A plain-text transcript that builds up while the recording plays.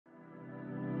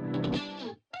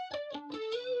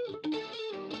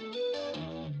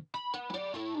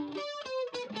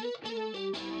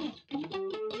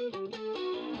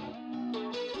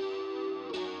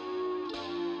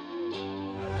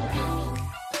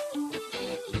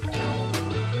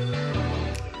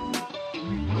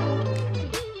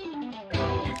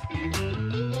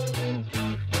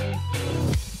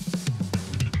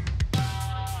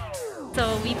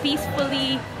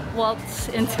peacefully waltz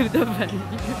into the venue.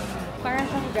 Parang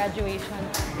siyang graduation.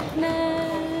 Na,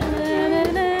 na,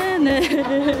 na, na,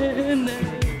 na.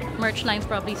 Merch line's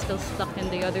probably still stuck in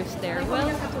the other stairwell.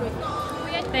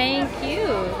 Thank you.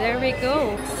 There we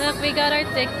go. Look, we got our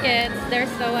tickets. They're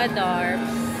so adorbs.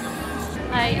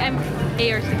 I'm A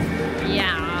or 6.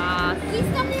 Yeah. Please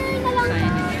come here na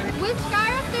lang. Which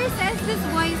character says this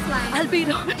voice line?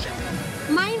 Albedo.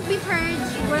 Mind be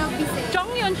purged, world be saved.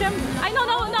 Chongyun, I no.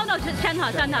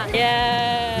 Shanha.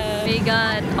 Yeah. We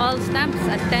got all stamps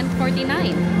at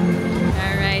 10:49.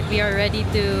 Alright, we are ready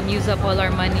to use up all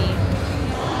our money.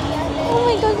 Oh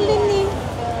my god, Lily.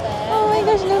 Oh my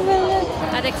gosh, Lavella.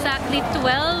 At exactly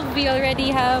 12, we already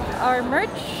have our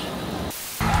merch.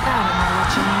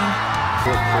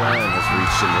 Your plan has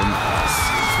reached an impasse.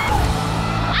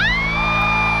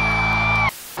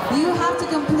 You have to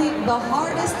complete the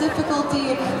hardest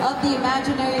difficulty of the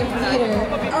imaginary meter.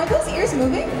 Are those ears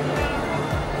moving?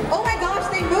 Oh my gosh,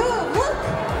 they move! Look!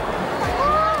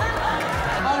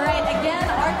 Alright, again,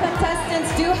 our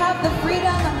contestants do have the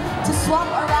freedom to swap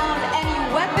around any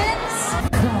weapons.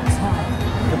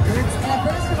 And a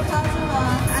burst from Kazuha.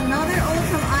 Another ult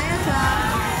from Ayaka.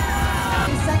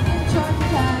 A second charge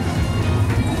attack.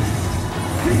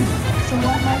 So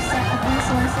one more set of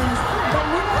resources.